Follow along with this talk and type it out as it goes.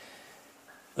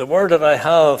The word that I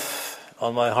have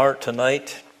on my heart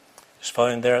tonight is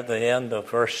found there at the end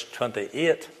of verse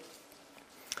 28.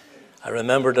 I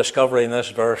remember discovering this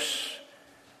verse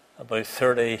about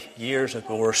 30 years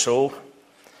ago or so,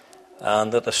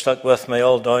 and it has stuck with me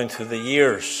all down through the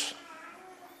years.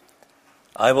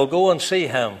 I will go and see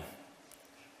him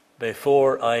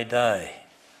before I die.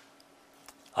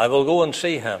 I will go and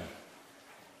see him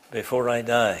before I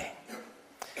die.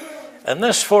 In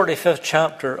this 45th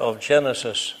chapter of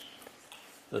Genesis,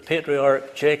 the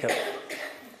patriarch Jacob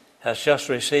has just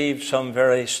received some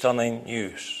very stunning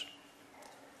news.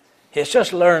 He has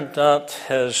just learned that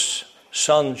his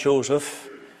son Joseph,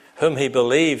 whom he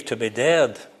believed to be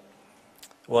dead,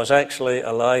 was actually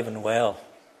alive and well.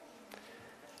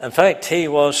 In fact, he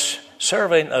was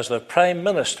serving as the prime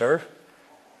minister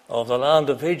of the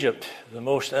land of Egypt, the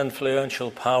most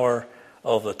influential power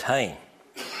of the time.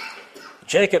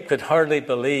 Jacob could hardly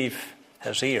believe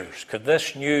his ears. Could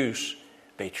this news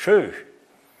be true?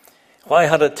 Why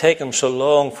had it taken so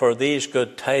long for these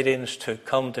good tidings to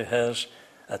come to his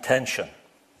attention?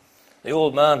 The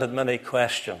old man had many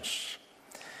questions.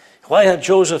 Why had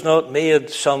Joseph not made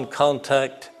some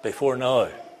contact before now?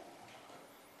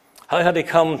 How had he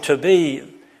come to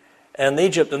be in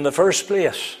Egypt in the first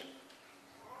place?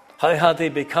 How had he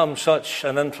become such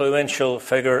an influential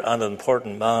figure and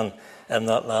important man in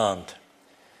that land?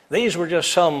 These were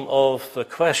just some of the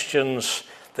questions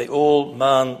the old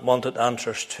man wanted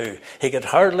answers to. He could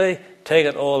hardly take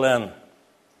it all in.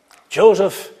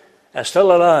 Joseph is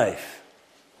still alive.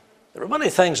 There were many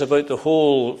things about the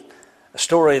whole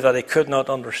story that he could not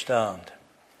understand.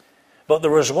 But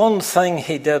there was one thing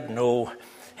he did know.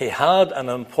 He had an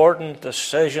important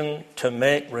decision to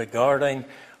make regarding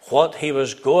what he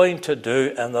was going to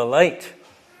do in the light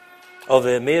of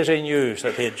the amazing news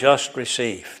that he had just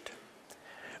received.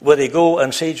 Would he go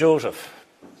and see Joseph?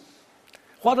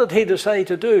 What did he decide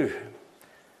to do?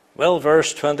 Well,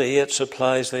 verse 28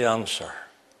 supplies the answer.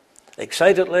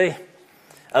 Excitedly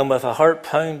and with a heart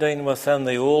pounding within,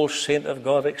 the old saint of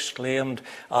God exclaimed,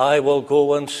 I will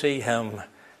go and see him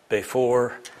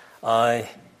before I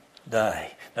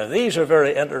die. Now, these are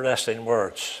very interesting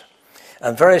words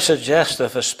and very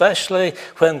suggestive, especially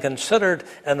when considered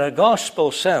in a gospel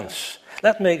sense.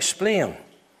 Let me explain.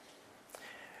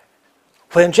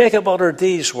 When Jacob uttered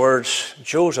these words,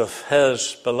 Joseph,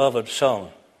 his beloved son,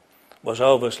 was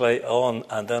obviously on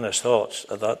and in his thoughts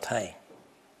at that time.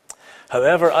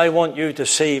 However, I want you to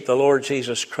see the Lord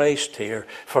Jesus Christ here,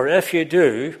 for if you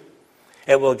do,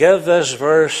 it will give this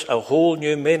verse a whole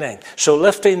new meaning. So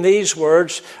lifting these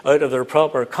words out of their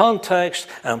proper context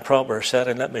and proper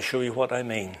setting, let me show you what I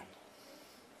mean.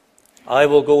 I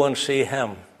will go and see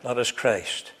him, that is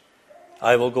Christ.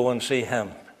 I will go and see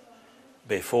him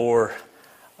before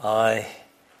I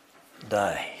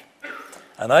die.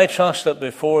 And I trust that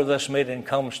before this meeting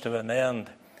comes to an end,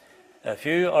 if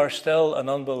you are still an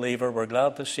unbeliever, we're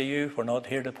glad to see you. We're not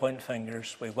here to point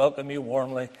fingers. We welcome you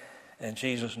warmly in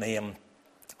Jesus' name.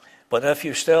 But if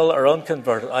you still are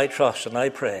unconverted, I trust and I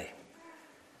pray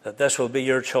that this will be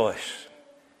your choice.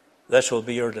 This will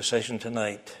be your decision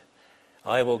tonight.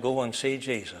 I will go and see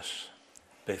Jesus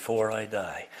before I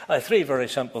die. I have three very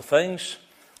simple things.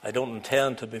 I don't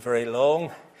intend to be very long,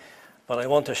 but I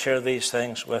want to share these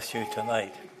things with you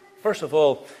tonight. First of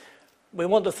all, we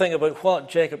want to think about what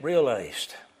Jacob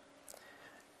realized.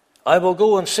 I will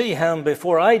go and see him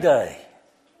before I die.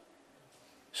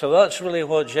 So that's really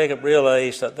what Jacob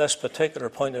realized at this particular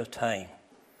point of time.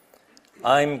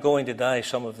 I'm going to die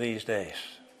some of these days.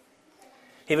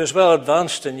 He was well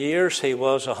advanced in years. He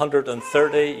was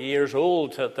 130 years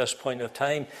old at this point of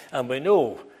time, and we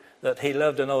know that he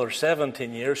lived another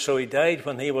 17 years, so he died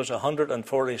when he was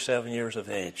 147 years of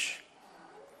age.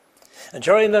 And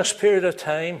during this period of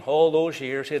time, all those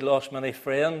years, he had lost many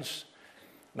friends,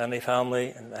 many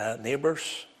family and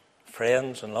neighbours,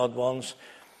 friends and loved ones.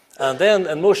 And then,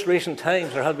 in most recent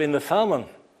times, there had been the famine.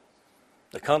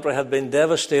 The country had been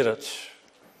devastated.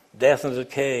 Death and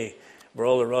decay were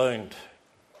all around.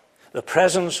 The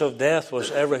presence of death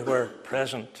was everywhere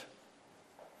present.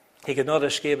 He could not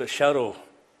escape its shadow.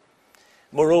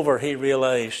 Moreover, he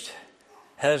realized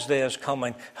his day is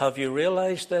coming. Have you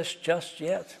realized this just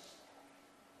yet?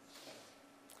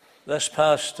 This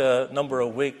past number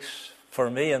of weeks, for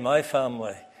me and my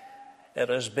family, it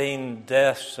has been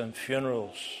deaths and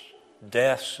funerals.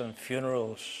 Deaths and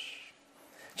funerals.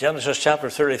 Genesis chapter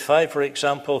 35, for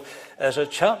example, is a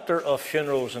chapter of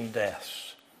funerals and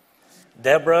deaths.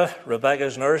 Deborah,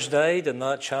 Rebekah's nurse, died in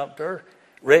that chapter.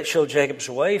 Rachel, Jacob's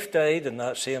wife, died in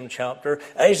that same chapter.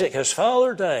 Isaac, his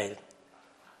father, died.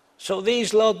 So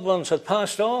these loved ones had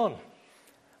passed on.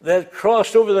 They had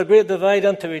crossed over the great divide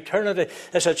into eternity.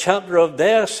 It's a chapter of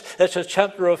death. It's a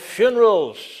chapter of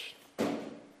funerals.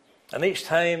 And each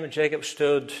time Jacob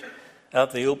stood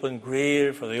at the open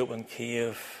grave or the open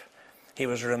cave, he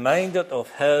was reminded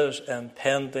of his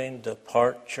impending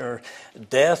departure.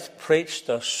 Death preached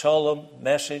a solemn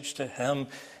message to him.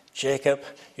 Jacob,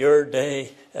 your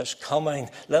day is coming.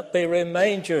 Let me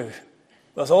remind you,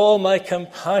 with all my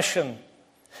compassion,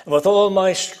 and with all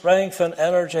my strength and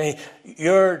energy,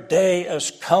 your day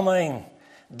is coming.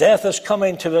 Death is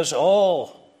coming to us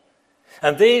all.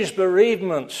 And these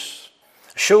bereavements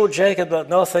show Jacob that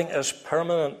nothing is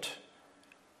permanent.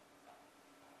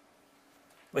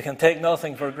 We can take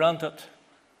nothing for granted.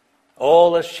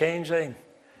 All is changing.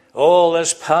 All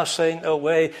is passing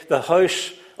away. The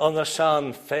house on the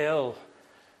sand fell.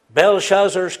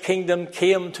 Belshazzar's kingdom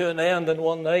came to an end in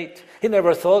one night. He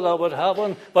never thought that would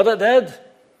happen, but it did.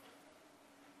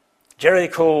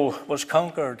 Jericho was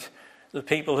conquered. The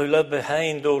people who lived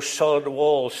behind those solid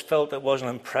walls felt it was an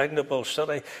impregnable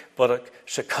city, but it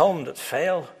succumbed, it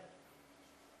fell.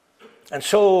 And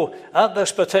so, at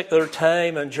this particular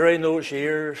time and during those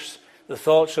years, the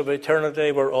thoughts of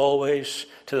eternity were always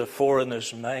to the fore in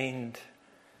his mind.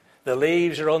 The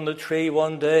leaves are on the tree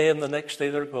one day and the next day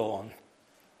they're gone.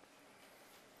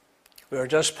 We are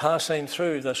just passing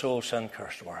through this old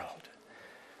sin-cursed world.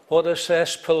 What a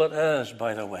cesspool it is,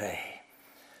 by the way.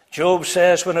 Job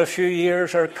says, when a few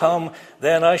years are come,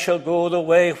 then I shall go the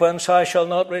way whence I shall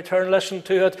not return. Listen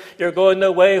to it. You're going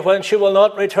the way whence you will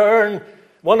not return.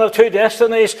 One of two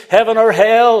destinies, heaven or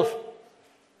hell.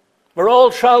 We're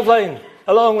all traveling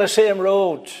along the same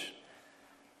road.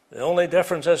 The only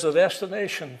difference is the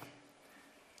destination.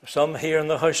 Some here in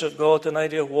the house of God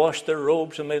tonight who have washed their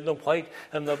robes and made them white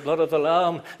in the blood of the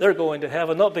Lamb, they're going to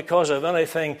heaven, not because of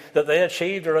anything that they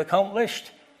achieved or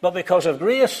accomplished, but because of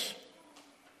grace.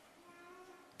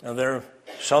 And there are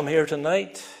some here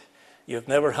tonight, you've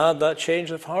never had that change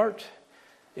of heart.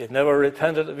 You've never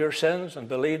repented of your sins and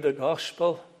believed the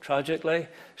gospel. Tragically,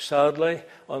 sadly,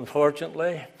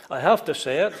 unfortunately, I have to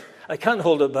say it. I can't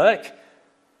hold it back.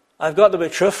 I've got to be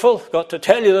truthful, got to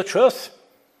tell you the truth.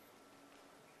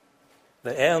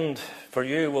 The end for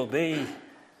you will be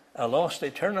a lost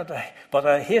eternity. But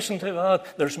I hasten to add,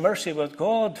 there's mercy with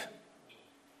God.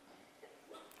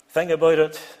 Think about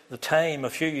it, the time, a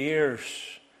few years,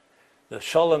 the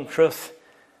solemn truth,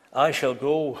 I shall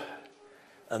go,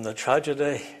 and the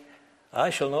tragedy, I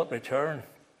shall not return.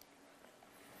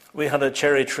 We had a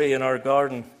cherry tree in our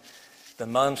garden, the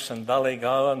manse in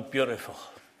Ballygowan, beautiful.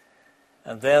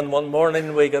 And then one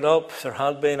morning we got up, there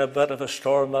had been a bit of a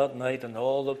storm that night, and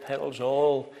all the petals,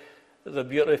 all the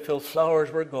beautiful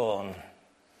flowers were gone.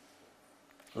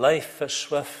 Life is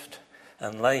swift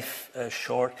and life is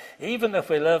short. Even if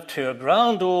we live to a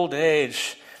grand old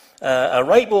age, a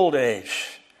ripe old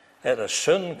age, it is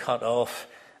soon cut off,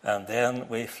 and then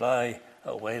we fly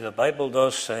away. The Bible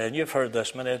does say, and you've heard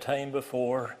this many a time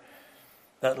before,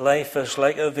 that life is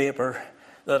like a vapour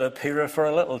that appeareth for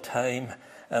a little time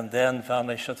and then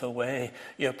vanisheth away.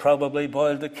 You probably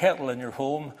boiled the kettle in your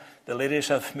home. The ladies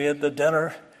have made the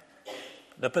dinner,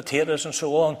 the potatoes and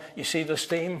so on. You see the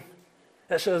steam?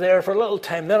 It's there for a little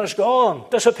time, then it's gone,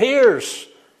 disappears,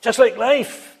 just like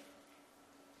life.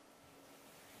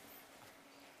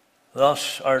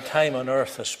 Thus, our time on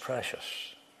earth is precious.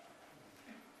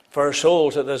 For our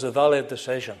souls, it is a valid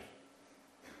decision.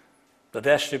 The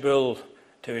vestibule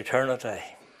to eternity.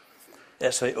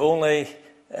 It's the only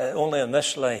in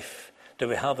this life do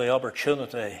we have the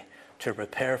opportunity to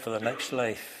prepare for the next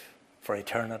life, for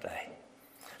eternity.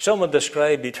 Someone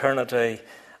described eternity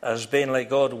as being like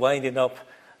God winding up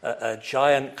a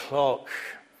giant clock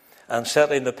and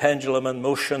setting the pendulum in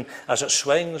motion as it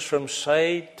swings from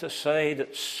side to side.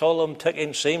 Its solemn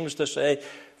ticking seems to say,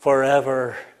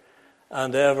 forever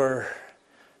and ever,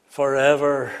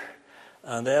 forever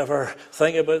and ever.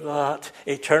 Think about that.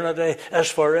 Eternity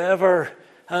is forever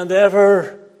and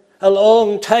ever. A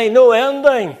long time, no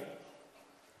ending.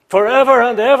 Forever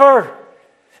and ever.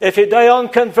 If you die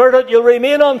unconverted, you'll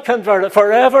remain unconverted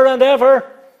forever and ever.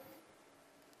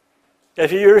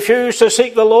 If you refuse to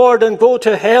seek the Lord and go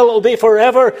to hell, it will be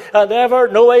forever and ever.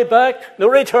 No way back, no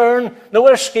return, no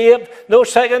escape, no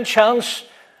second chance,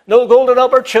 no golden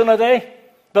opportunity.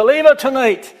 Believe it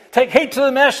tonight. Take heed to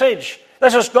the message.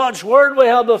 This is God's word we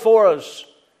have before us.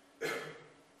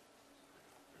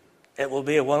 It will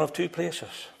be one of two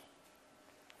places.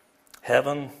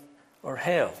 Heaven or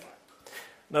hell.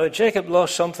 Now, Jacob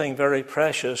lost something very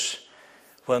precious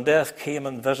when death came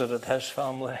and visited his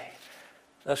family.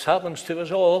 This happens to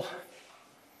us all.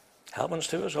 Happens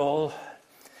to us all.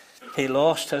 He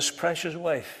lost his precious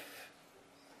wife.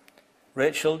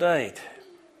 Rachel died.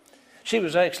 She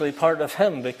was actually part of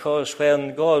him, because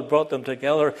when God brought them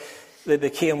together, they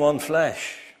became one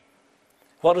flesh.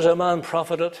 What is a man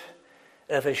profited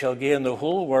if he shall gain the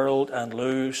whole world and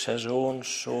lose his own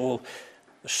soul?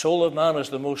 The soul of man is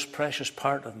the most precious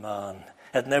part of man.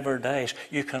 It never dies.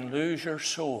 You can lose your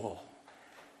soul,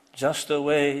 just the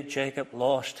way Jacob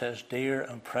lost his dear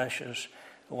and precious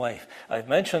wife. I've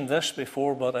mentioned this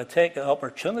before, but I take the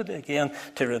opportunity again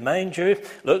to remind you,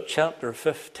 Luke chapter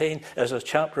 15 is a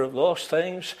chapter of lost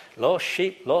things, lost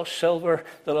sheep, lost silver,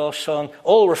 the lost son,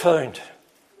 all were found.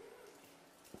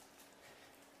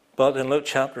 But in Luke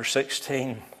chapter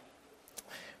 16,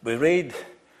 we read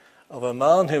of a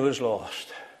man who was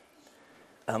lost,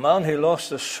 a man who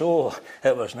lost his soul.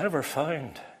 It was never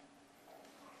found.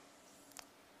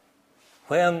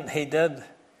 When he did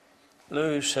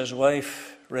lose his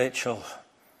wife, Rachel,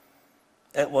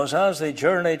 it was as they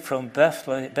journeyed from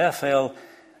Bethel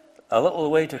a little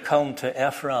way to come to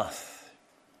Ephrath,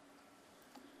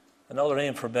 another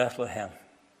name for Bethlehem.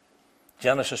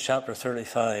 Genesis chapter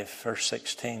 35, verse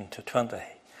 16 to 20.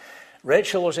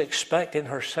 Rachel was expecting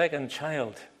her second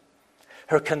child.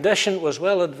 Her condition was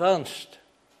well advanced.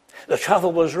 The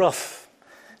travel was rough,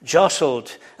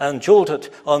 jostled and jolted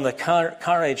on the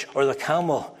carriage or the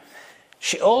camel.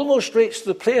 She almost reached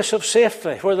the place of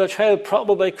safety where the child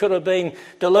probably could have been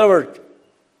delivered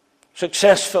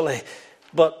successfully,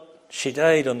 but she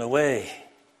died on the way.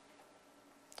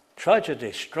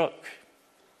 Tragedy struck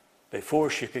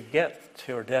before she could get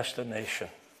to her destination.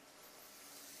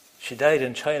 She died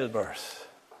in childbirth,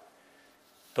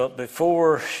 but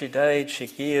before she died, she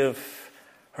gave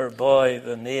her boy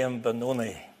the name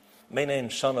Benoni,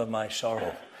 meaning son of my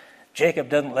sorrow. Jacob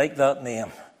didn't like that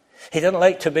name. He didn't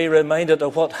like to be reminded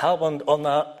of what happened on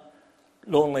that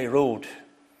lonely road.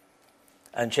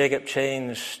 And Jacob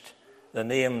changed the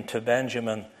name to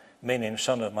Benjamin, meaning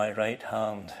son of my right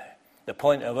hand. The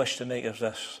point I wish to make is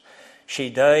this.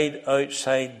 She died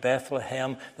outside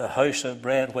Bethlehem, the house of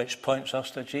bread, which points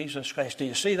us to Jesus Christ. Do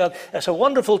you see that? It's a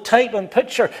wonderful type and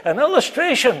picture, an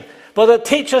illustration, but it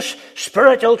teaches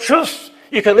spiritual truth.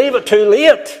 You can leave it too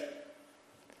late.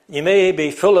 You may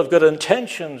be full of good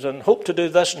intentions and hope to do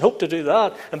this and hope to do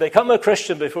that and become a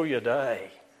Christian before you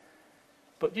die.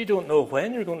 But you don't know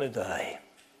when you're going to die.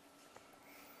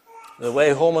 The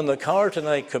way home in the car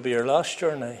tonight could be your last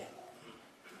journey.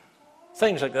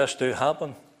 Things like this do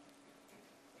happen.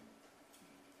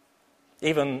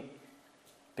 Even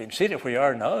being seated where you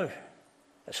are now,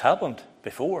 it's happened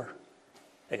before.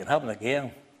 It can happen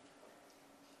again.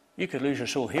 You could lose your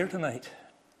soul here tonight.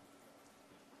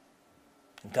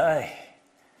 Die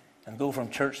and go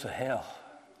from church to hell,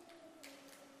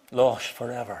 lost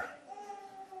forever.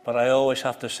 But I always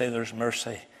have to say there's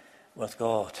mercy with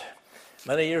God.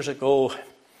 Many years ago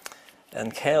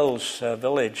in Kells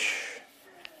village,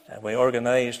 we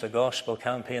organised a gospel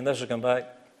campaign. This has gone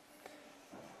back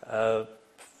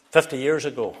 50 years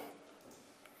ago.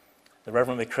 The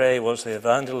Reverend McCrae was the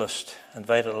evangelist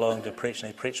invited along to preach,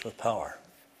 and he preached with power.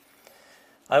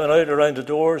 I went out around the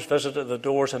doors, visited the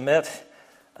doors, and met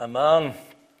a man,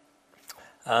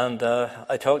 and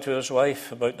I talked to his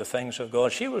wife about the things of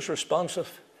God. She was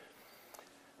responsive,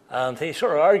 and he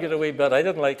sort of argued a wee bit. I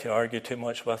didn't like to argue too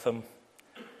much with him.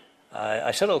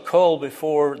 I said, I'll call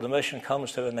before the mission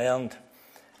comes to an end,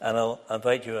 and I'll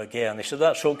invite you again. He said,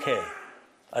 that's okay.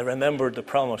 I remembered the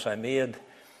promise I made,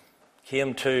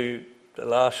 came to the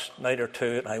last night or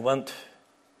two, and I went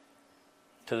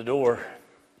to the door,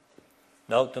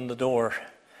 knocked on the door.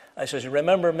 I says, you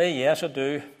remember me? Yes, I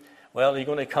do. Well, are you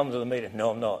going to come to the meeting?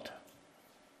 No, I'm not.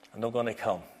 I'm not going to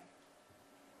come.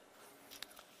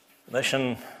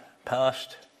 Mission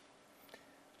passed.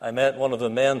 I met one of the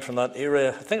men from that area.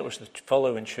 I think it was the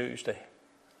following Tuesday,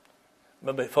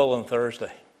 maybe following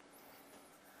Thursday.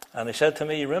 And he said to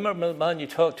me, you remember the man you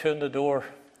talked to in the door?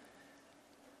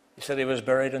 He said he was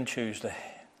buried on Tuesday.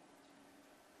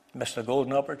 Missed a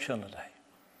golden opportunity.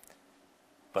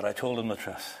 But I told him the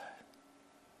truth.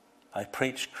 I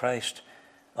preached Christ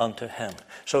unto him.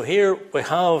 So here we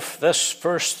have this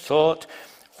first thought.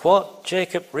 What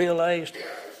Jacob realized,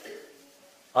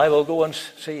 I will go and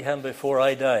see him before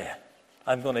I die.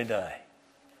 I'm going to die.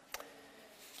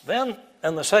 Then,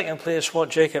 in the second place, what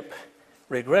Jacob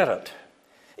regretted.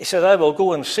 He said, I will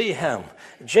go and see him.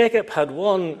 Jacob had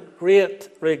one great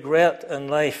regret in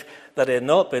life, that he had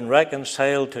not been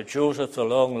reconciled to Joseph, the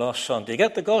long-lost son. Do you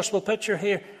get the gospel picture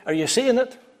here? Are you seeing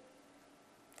it?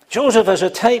 Joseph is a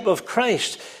type of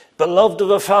Christ, beloved of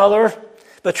the Father,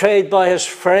 betrayed by his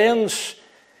friends,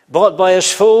 bought by his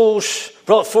foes,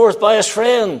 brought forth by his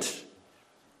friend.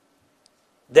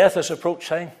 Death is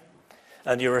approaching,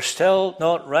 and you are still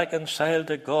not reconciled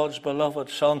to God's beloved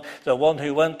Son, the one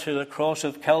who went to the cross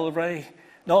of Calvary,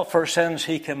 not for sins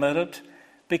he committed,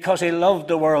 because he loved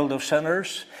the world of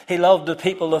sinners. He loved the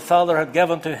people the Father had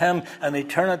given to him in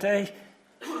eternity.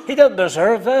 He didn't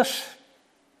deserve this,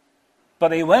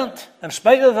 but he went in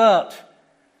spite of that,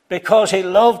 because he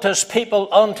loved his people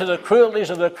unto the cruelties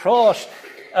of the cross,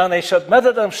 and he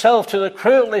submitted himself to the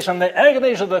cruelties and the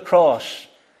agonies of the cross.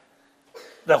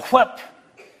 The whip,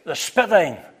 the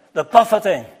spitting, the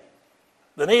buffeting,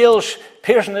 the nails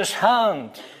piercing his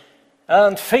hand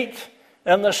and feet,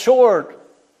 and the sword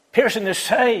piercing his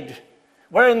side,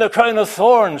 wearing the crown of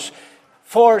thorns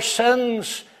for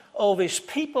sins of his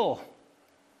people.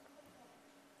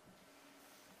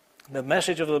 The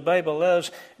message of the Bible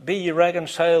is, be ye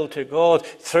reconciled to God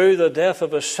through the death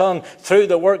of his Son, through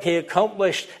the work he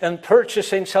accomplished in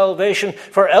purchasing salvation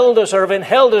for ill-deserving,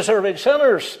 hell-deserving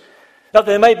sinners, that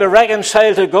they might be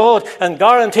reconciled to God and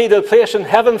guaranteed a place in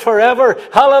heaven forever.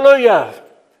 Hallelujah!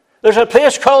 There's a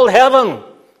place called heaven,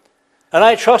 and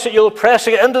I trust that you'll press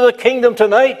it into the kingdom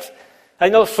tonight,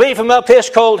 and you'll flee from that place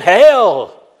called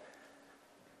hell.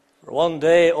 For one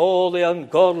day all the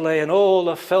ungodly and all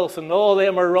the filth and all the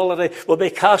immorality will be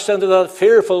cast into that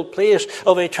fearful place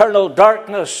of eternal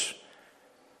darkness.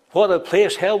 What a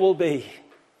place hell will be.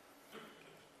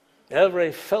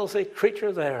 Every filthy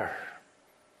creature there.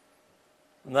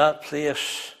 In that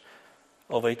place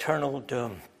of eternal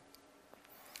doom.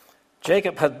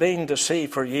 Jacob had been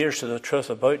deceived for years to the truth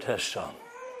about his son.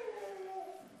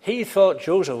 He thought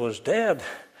Joseph was dead,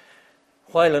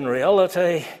 while in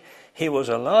reality he was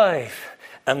alive.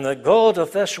 And the God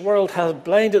of this world hath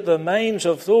blinded the minds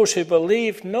of those who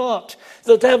believe not.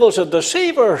 The devil's a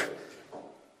deceiver.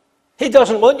 He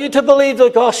doesn't want you to believe the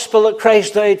gospel that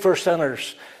Christ died for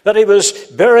sinners, that he was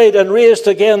buried and raised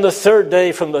again the third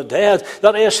day from the dead,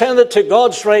 that he ascended to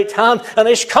God's right hand and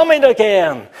he's coming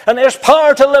again. And there's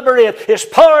power to liberate, there's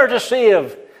power to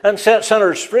save and set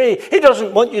sinners free. He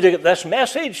doesn't want you to get this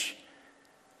message.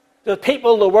 The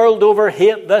people the world over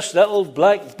hate this little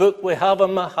black book we have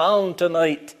in my hand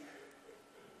tonight.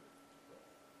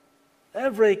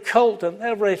 Every cult and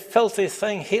every filthy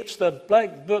thing hates the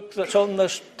black book that's on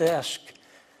this desk,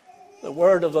 the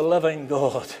word of the living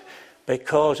God,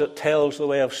 because it tells the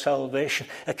way of salvation.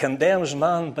 It condemns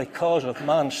man because of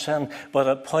man's sin, but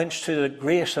it points to the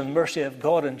grace and mercy of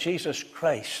God in Jesus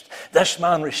Christ. This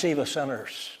man receiveth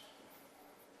sinners.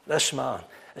 This man.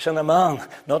 It's in a man,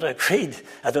 not a creed,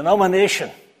 a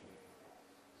denomination.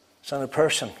 It's in a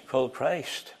person called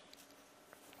Christ.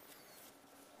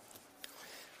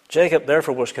 Jacob,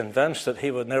 therefore, was convinced that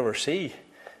he would never see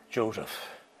Joseph.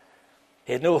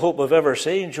 He had no hope of ever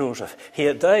seeing Joseph. He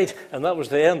had died, and that was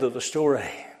the end of the story.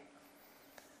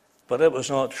 But it was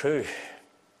not true.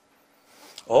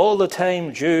 All the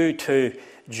time due to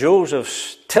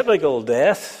Joseph's typical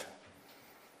death,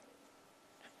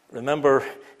 remember,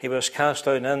 he was cast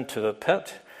down into the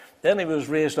pit. Then he was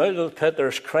raised out of the pit.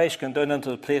 There's Christ going down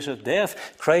into the place of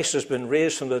death. Christ has been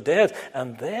raised from the dead.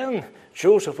 And then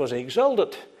Joseph was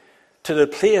exalted to the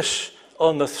place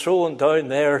on the throne down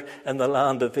there in the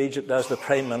land of Egypt as the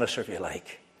prime minister, if you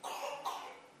like.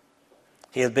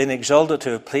 He had been exalted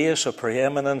to a place of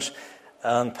preeminence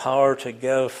and power to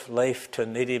give life to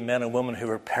needy men and women who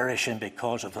were perishing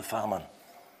because of the famine.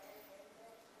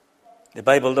 The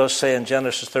Bible does say in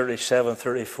Genesis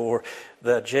 37:34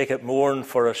 that Jacob mourned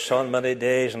for his son many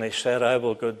days, and he said, I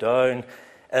will go down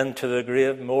into the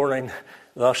grave mourning.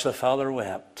 Thus the father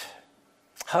wept.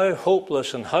 How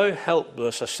hopeless and how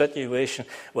helpless a situation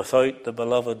without the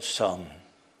beloved son.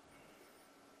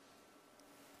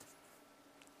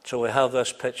 So we have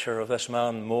this picture of this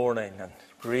man mourning and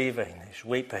grieving. He's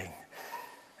weeping.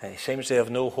 And he seems to have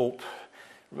no hope.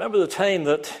 Remember the time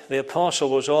that the apostle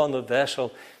was on the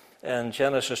vessel in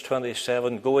Genesis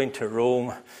 27 going to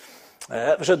Rome.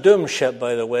 It was a doomed ship,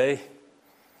 by the way.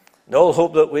 And all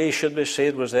hope that we should be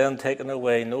saved was then taken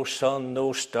away. No sun,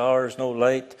 no stars, no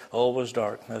light, all was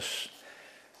darkness.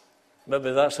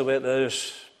 Maybe that's the way it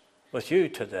is with you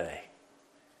today.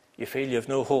 You feel you have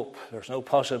no hope. There's no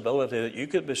possibility that you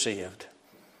could be saved.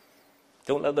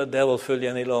 Don't let the devil fool you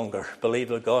any longer. Believe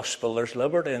the gospel. There's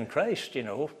liberty in Christ, you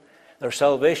know. There's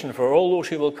salvation for all those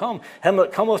who will come. Him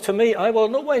that cometh to me, I will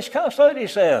no wise cast out, he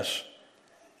says.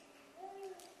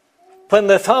 When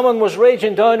the famine was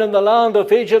raging down in the land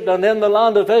of Egypt and in the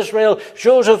land of Israel,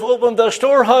 Joseph opened the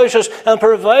storehouses and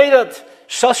provided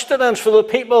sustenance for the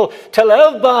people to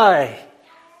live by.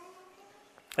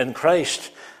 And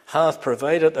Christ hath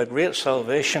provided a great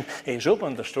salvation. He's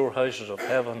opened the storehouses of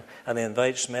heaven, and he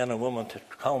invites men and women to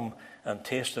come and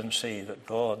taste and see that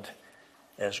God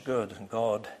is good and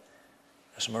God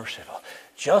is merciful.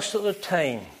 Just at the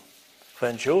time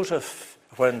when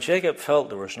Jacob felt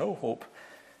there was no hope,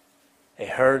 he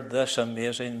heard this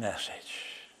amazing message.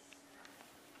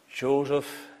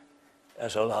 Joseph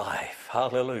is alive.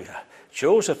 Hallelujah.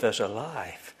 Joseph is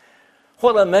alive.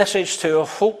 What a message to a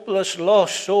hopeless,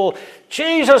 lost soul.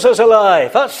 Jesus is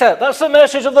alive. That's it. That's the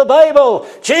message of the Bible.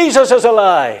 Jesus is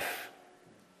alive.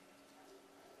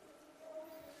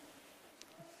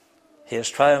 He has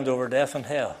triumphed over death and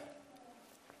hell.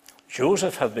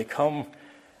 Joseph had become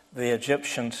the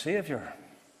Egyptian savior.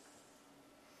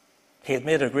 He had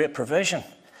made a great provision.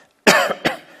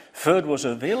 Food was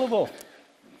available.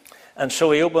 And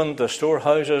so he opened the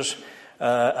storehouses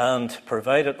and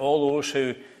provided all those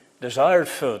who desired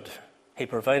food. He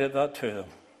provided that to them.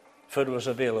 Food was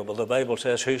available. The Bible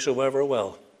says, whosoever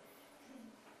will.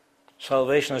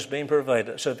 Salvation has been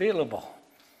provided. It's available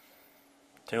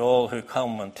to all who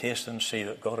come and taste and see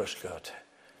that God is good.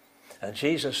 And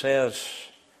Jesus says,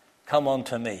 come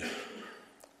unto me.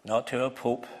 Not to a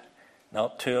pope,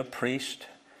 not to a priest,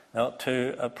 not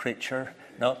to a preacher,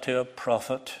 not to a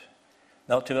prophet,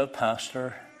 not to a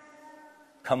pastor.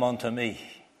 Come unto me.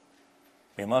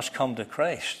 We must come to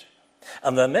Christ.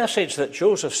 And the message that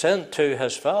Joseph sent to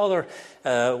his father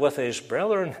with his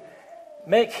brethren,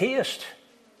 make haste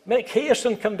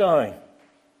and come down.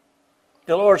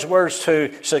 The Lord's words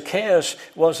to Zacchaeus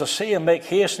was the same, make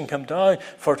haste and come down,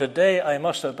 for today I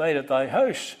must abide at thy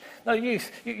house. Now you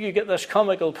get this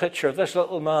comical picture of this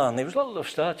little man. He was little of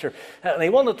stature, and he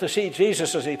wanted to see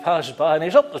Jesus as he passed by, and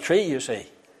he's up the tree, you see.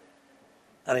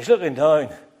 And he's looking down,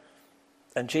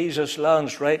 and Jesus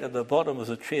lands right at the bottom of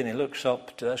the tree, and he looks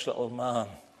up to this little man.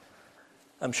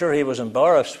 I'm sure he was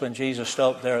embarrassed when Jesus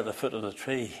stopped there at the foot of the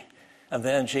tree. And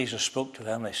then Jesus spoke to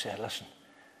him, and he said, listen,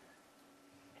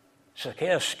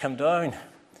 Zacchaeus, come down,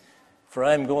 for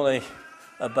I'm going to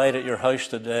abide at your house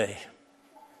today.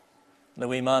 The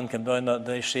wee man came down that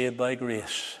day, saved by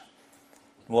grace,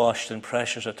 washed in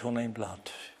precious atoning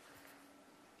blood.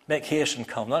 Make haste and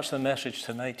come. That's the message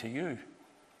tonight to you.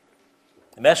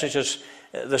 The message is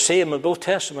the same in both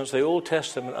Testaments, the Old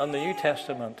Testament and the New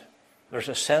Testament. There's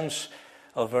a sense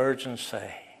of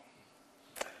urgency.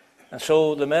 And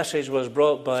so the message was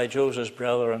brought by Joseph's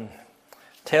brethren.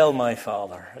 Tell my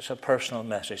father. It's a personal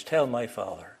message. Tell my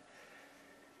father.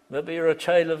 Maybe you're a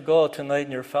child of God tonight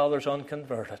and your father's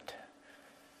unconverted.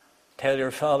 Tell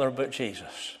your father about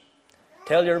Jesus.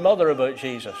 Tell your mother about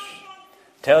Jesus.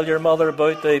 Tell your mother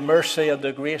about the mercy and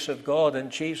the grace of God in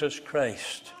Jesus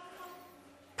Christ.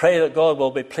 Pray that God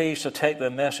will be pleased to take the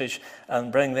message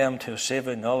and bring them to a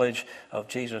saving knowledge of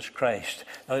Jesus Christ.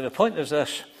 Now the point is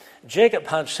this. Jacob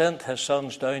had sent his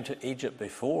sons down to Egypt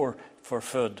before for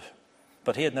food,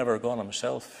 but he had never gone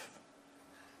himself.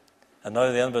 And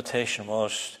now the invitation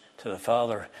was to the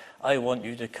father, I want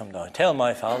you to come down. Tell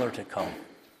my father to come.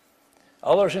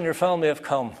 Others in your family have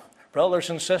come.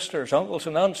 Brothers and sisters, uncles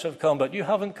and aunts have come, but you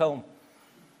haven't come.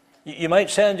 You might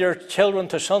send your children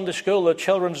to Sunday school, the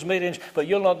children's meetings, but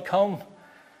you'll not come.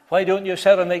 Why don't you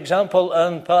set an example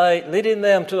and by leading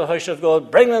them to the house of God,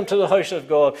 bring them to the house of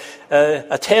God,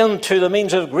 attend to the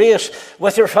means of grace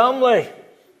with your family,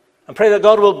 and pray that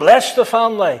God will bless the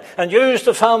family and use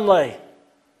the family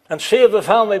and save the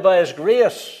family by His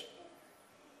grace.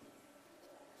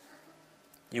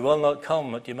 You will not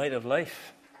come that you might have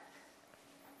life,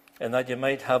 and that you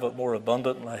might have it more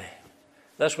abundantly.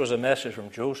 This was a message from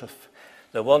Joseph,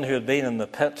 the one who had been in the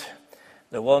pit,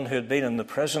 the one who had been in the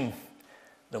prison,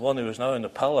 the one who was now in the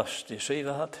palace. Do you see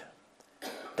that?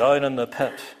 Down in the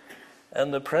pit,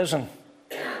 in the prison.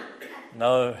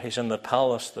 Now he's in the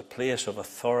palace, the place of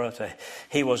authority.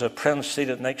 He was a prince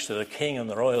seated next to the king on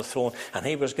the royal throne, and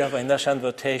he was giving this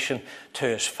invitation to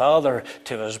his father,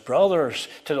 to his brothers,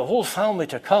 to the whole family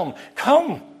to come.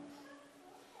 Come!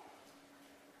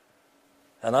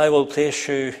 And I will place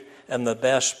you in the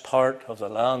best part of the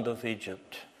land of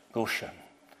Egypt, Goshen.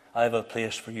 I have a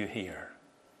place for you here.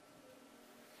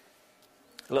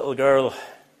 The little girl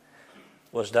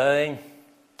was dying.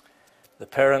 The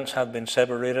parents had been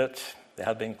separated. They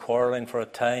had been quarreling for a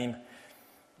time.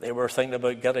 They were thinking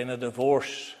about getting a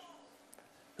divorce.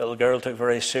 The little girl took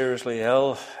very seriously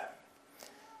ill.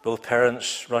 Both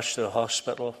parents rushed to the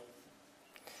hospital.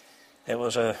 It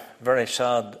was a very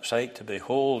sad sight to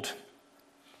behold.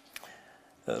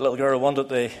 The little girl wanted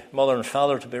the mother and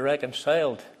father to be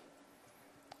reconciled.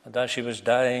 And as she was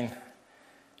dying,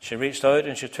 she reached out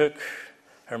and she took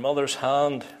her mother's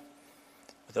hand.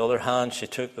 With the other hand, she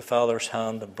took the father's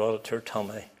hand and brought it to her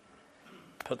tummy.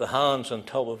 Put the hands on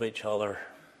top of each other,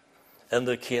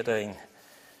 indicating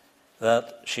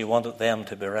that she wanted them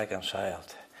to be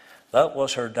reconciled. That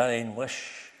was her dying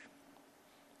wish.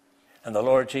 And the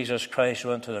Lord Jesus Christ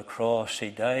went to the cross. He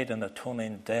died an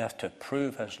atoning death to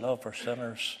prove his love for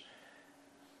sinners.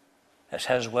 It's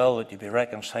his will that you be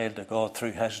reconciled to God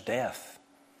through his death,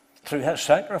 through his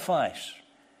sacrifice,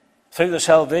 through the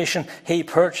salvation he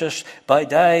purchased by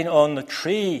dying on the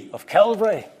tree of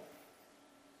Calvary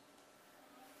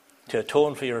to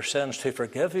atone for your sins, to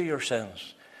forgive you your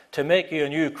sins, to make you a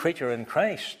new creature in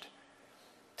Christ,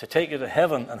 to take you to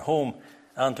heaven and home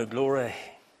and to glory.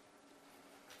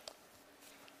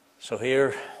 So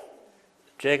here,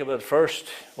 Jacob at first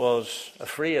was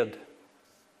afraid.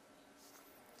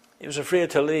 He was afraid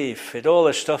to leave. He had all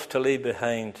this stuff to leave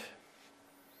behind.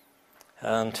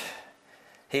 And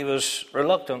he was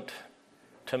reluctant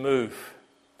to move.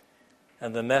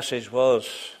 And the message was,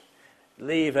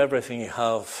 leave everything you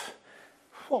have.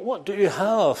 What do you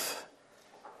have?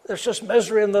 There's just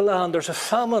misery in the land. There's a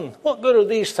famine. What good are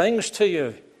these things to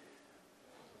you?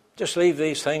 Just leave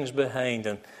these things behind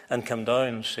and come down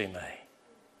and see me.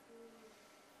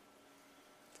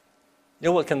 You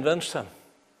know what convinced him?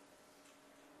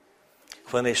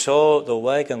 When he saw the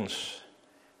wagons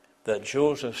that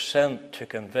Joseph sent to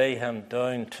convey him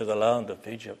down to the land of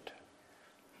Egypt.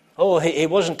 Oh, he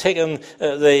wasn't taking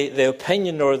the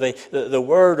opinion or the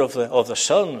word of the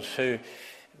sons, who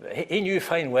he knew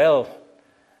fine well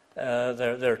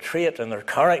their trait and their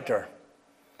character.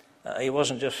 He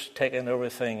wasn't just taking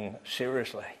everything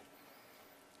seriously.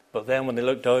 But then when they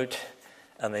looked out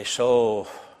and they saw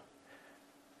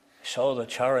the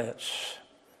chariots,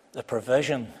 the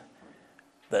provision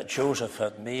that Joseph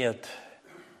had made,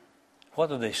 what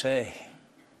did they say?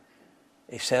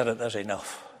 He said, it is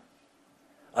enough.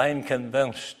 I'm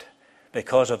convinced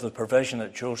because of the provision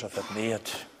that Joseph had made.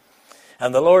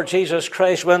 And the Lord Jesus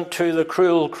Christ went to the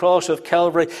cruel cross of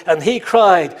Calvary, and he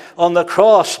cried on the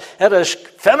cross, it is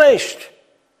finished.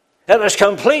 It is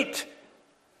complete.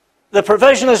 The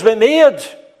provision has been made.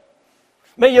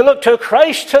 May you look to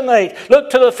Christ tonight. Look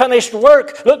to the finished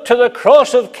work. Look to the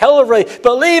cross of Calvary.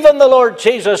 Believe in the Lord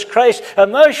Jesus Christ,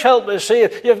 and thou shalt be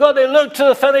saved. You've got to look to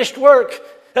the finished work.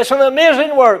 It's an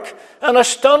amazing work, an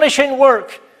astonishing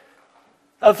work,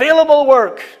 available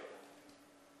work.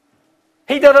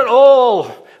 He did it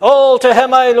all. All to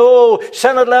him I owe.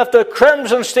 Sin had left a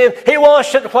crimson stain. He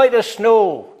washed it white as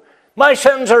snow. My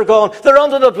sins are gone. They're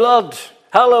under the blood.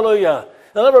 Hallelujah.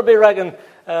 They'll never be reckoned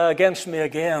against me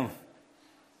again.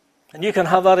 And you can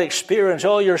have that experience.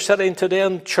 Oh, you're sitting today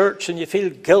in church and you feel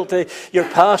guilty. Your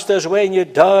past is weighing you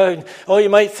down. Oh, you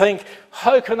might think,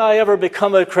 how can I ever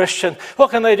become a Christian?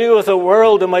 What can I do with the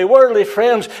world and my worldly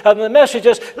friends? And the message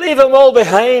is, leave them all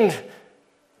behind.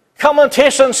 Come and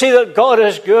taste and see that God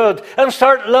is good, and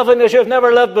start living as you've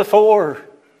never lived before.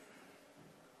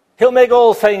 He'll make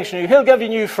all things new. He'll give you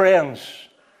new friends.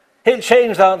 He'll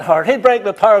change that heart. He'll break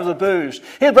the power of the booze.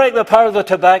 He'll break the power of the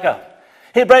tobacco.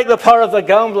 He'll break the power of the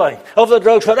gambling, of the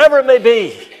drugs, whatever it may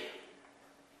be.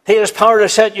 He has power to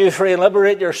set you free and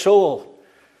liberate your soul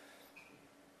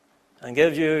and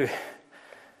give you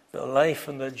the life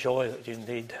and the joy that you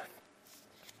need.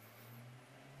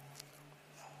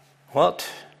 What?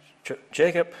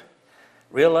 Jacob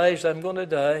realized, I'm going to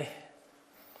die.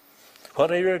 What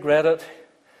he regretted,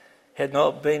 he had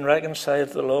not been reconciled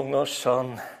to the long-lost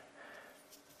son.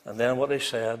 And then what he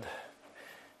said,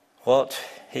 what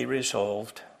he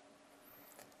resolved,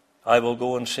 I will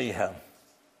go and see him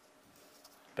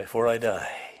before I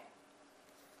die.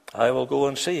 I will go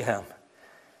and see him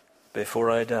before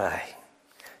I die.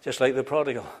 Just like the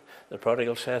prodigal. The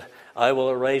prodigal said, I will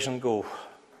arise and go.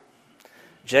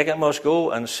 Jacob must go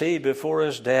and see before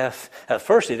his death. At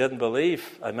first he didn't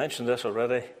believe. I mentioned this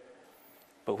already.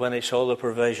 But when he saw the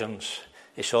provisions,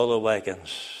 he saw the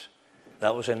wagons.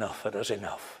 That was enough. It is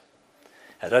enough.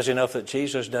 It is enough that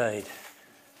Jesus died,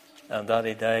 and that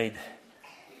he died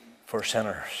for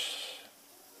sinners.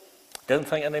 Didn't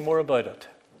think any more about it.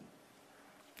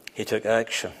 He took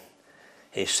action.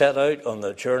 He set out on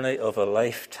the journey of a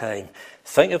lifetime.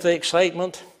 Think of the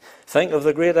excitement. Think of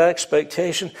the great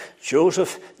expectation.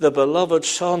 Joseph, the beloved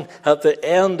son, at the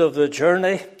end of the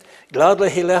journey, gladly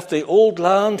he left the old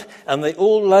land and the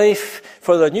old life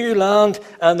for the new land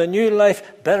and the new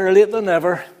life. Better late than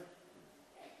never,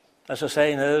 as the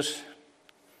saying is.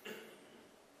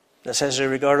 It says he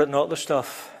regarded not the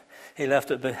stuff. He left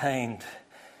it behind.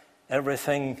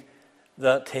 Everything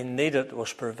that he needed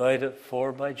was provided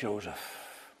for by Joseph.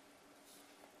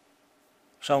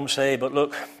 Some say, but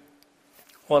look,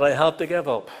 what I have to give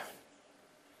up.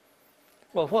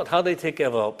 Well, what had he to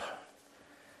give up?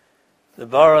 The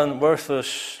barren,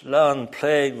 worthless land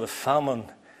plagued with famine.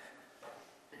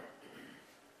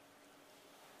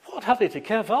 What had he to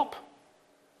give up?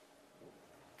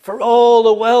 For all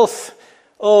the wealth,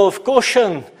 of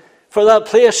Goshen, for that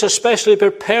place especially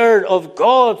prepared of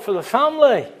God for the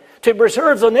family, to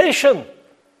preserve the nation.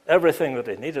 Everything that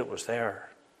they needed was there.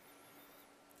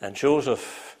 And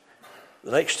Joseph,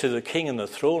 next to the king and the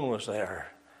throne, was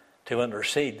there to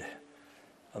intercede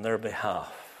on their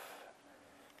behalf.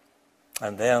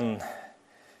 And then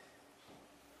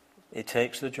he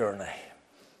takes the journey.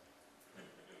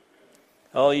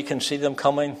 Oh, you can see them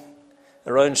coming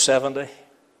around 70.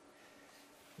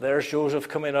 There's Joseph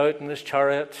coming out in his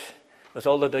chariot with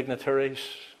all the dignitaries.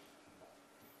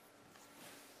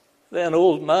 Then an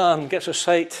old man gets a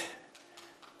sight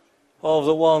of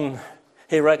the one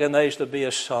he recognized to be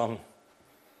his son.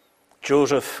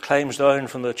 Joseph climbs down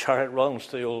from the chariot, runs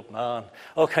to the old man.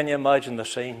 Oh, can you imagine the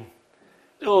scene?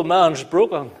 The old man's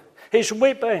broken. He's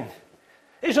weeping.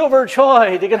 He's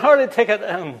overjoyed. He can hardly take it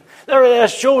in. There he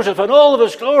is, Joseph, in all of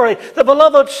his glory. The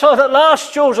beloved son, at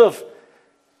last, Joseph.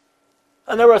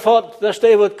 I never thought this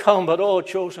day would come, but oh,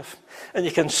 Joseph. And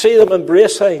you can see them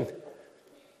embracing.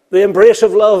 The embrace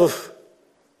of love.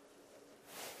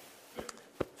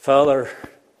 Father,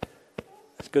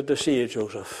 it's good to see you,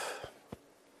 Joseph.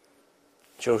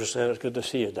 Joseph said, it's good to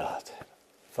see you, Dad.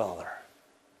 Father.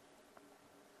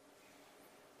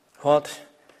 What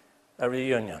a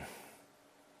reunion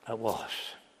it was.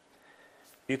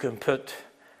 You can put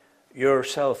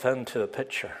yourself into the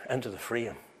picture, into the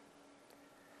frame.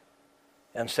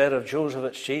 Instead of Joseph,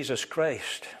 it's Jesus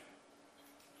Christ.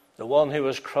 The one who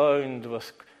was crowned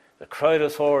with the crown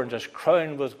of thorns is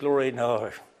crowned with glory now.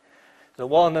 The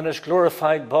one in his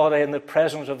glorified body in the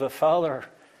presence of the Father,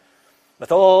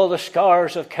 with all the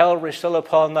scars of Calvary still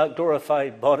upon that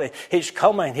glorified body. He's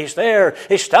coming. He's there.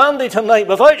 He's standing tonight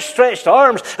with outstretched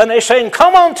arms, and he's saying,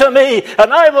 come unto me,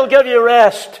 and I will give you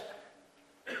rest.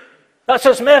 That's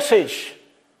his message.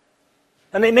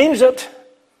 And he means it.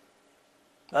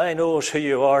 He knows who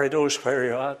you are. He knows where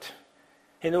you're at.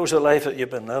 He knows the life that you've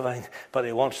been living, but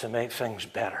he wants to make things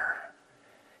better.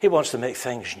 He wants to make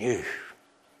things new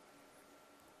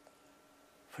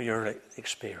for your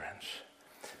experience.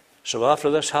 So after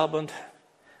this happened,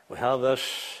 we have this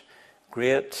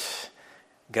great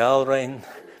gathering,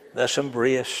 this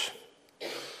embrace.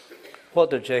 What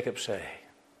did Jacob say?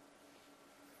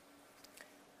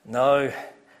 Now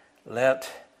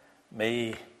let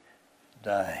me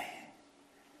die.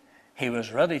 He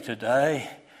was ready to die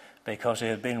because he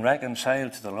had been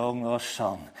reconciled to the long-lost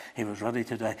son. He was ready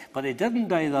to die. But he didn't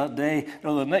die that day,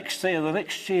 nor the next day or the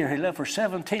next year. He lived for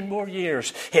 17 more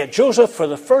years. He had Joseph for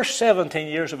the first 17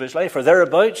 years of his life, or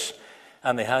thereabouts,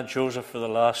 and they had Joseph for the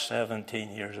last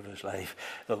 17 years of his life.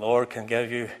 The Lord can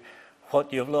give you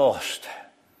what you've lost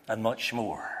and much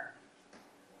more,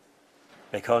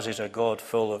 because he's a God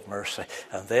full of mercy.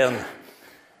 And then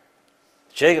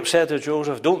Jacob said to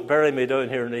Joseph, don't bury me down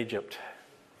here in Egypt.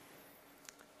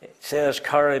 It says,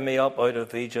 carry me up out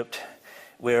of Egypt.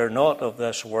 We are not of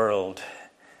this world.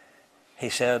 He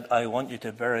said, I want you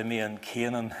to bury me in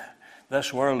Canaan.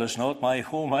 This world is not my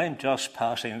home. I'm just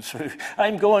passing through.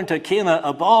 I'm going to Canaan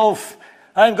above.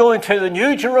 I'm going to the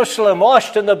New Jerusalem,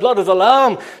 washed in the blood of the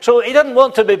Lamb. So he didn't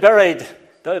want to be buried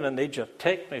down in Egypt.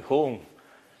 Take me home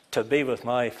to be with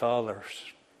my fathers.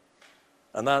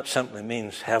 And that simply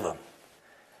means heaven.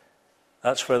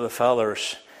 That's where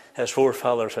his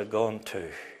forefathers had gone to.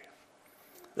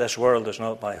 This world is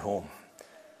not my home.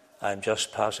 I'm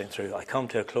just passing through. I come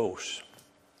to a close.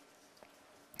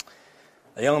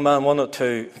 A young man wanted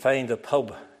to find a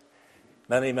pub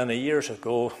many, many years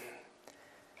ago.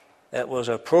 It was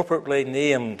appropriately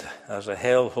named as a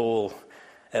hellhole.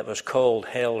 It was called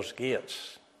Hell's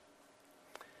Gates.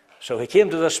 So he came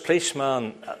to this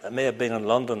policeman. It may have been in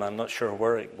London. I'm not sure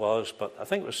where it was, but I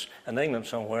think it was in England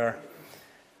somewhere.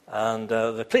 And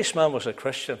the policeman was a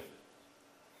Christian.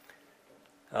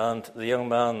 And the young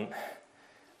man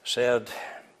said,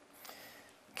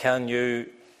 can you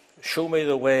show me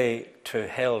the way to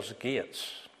Hell's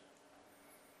Gates?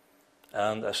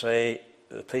 And I say,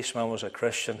 the policeman was a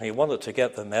Christian. He wanted to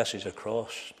get the message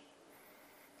across.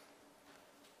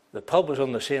 The pub was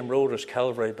on the same road as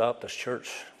Calvary Baptist Church.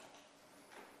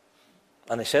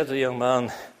 And he said to the young man,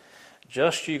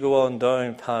 just you go on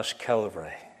down past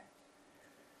Calvary,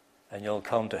 and you'll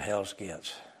come to Hell's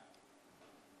Gates.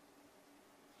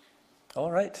 All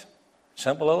right.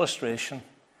 Simple illustration.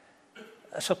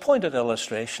 It's a pointed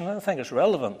illustration. I think it's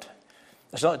relevant.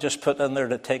 It's not just put in there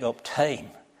to take up time.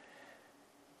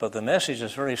 But the message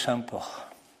is very simple.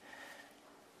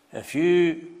 If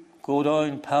you go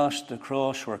down past the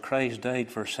cross where Christ died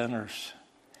for sinners,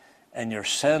 in your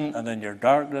sin and in your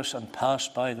darkness, and pass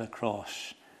by the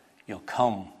cross, you'll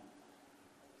come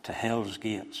to Hell's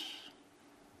Gates.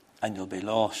 And you'll be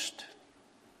lost.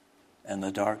 in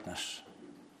the darkness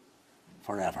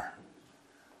forever.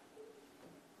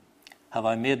 Have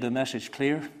I made the message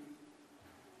clear?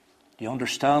 Do you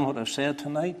understand what I've said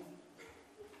tonight?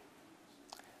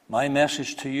 My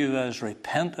message to you is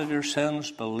repent of your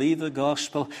sins, believe the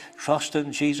gospel, trust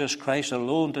in Jesus Christ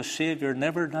alone to save your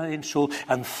never-dying soul,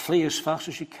 and flee as fast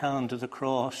as you can to the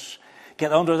cross.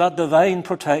 Get under that divine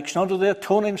protection, under the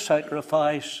atoning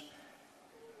sacrifice,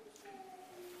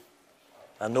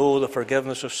 and know the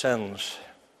forgiveness of sins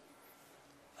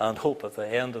and hope at the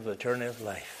end of the journey of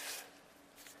life.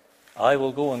 I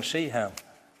will go and see him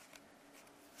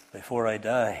before I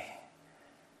die.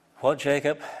 What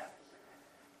Jacob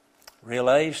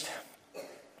realized,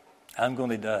 I'm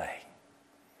going to die.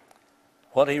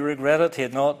 What he regretted, he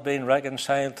had not been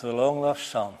reconciled to the long-lost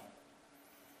son.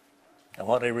 And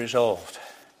what he resolved,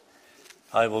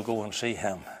 I will go and see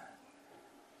him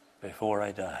before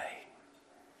I die.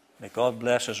 May God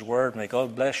bless his word. May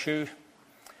God bless you.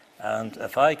 And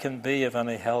if I can be of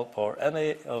any help, or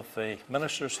any of the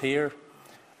ministers here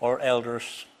or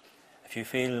elders, if you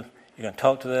feel you can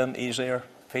talk to them easier,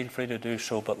 feel free to do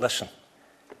so. But listen,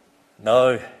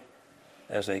 now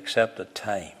is the accepted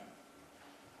time.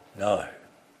 Now.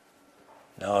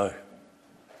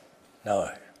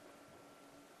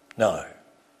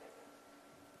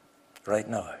 Right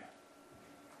now.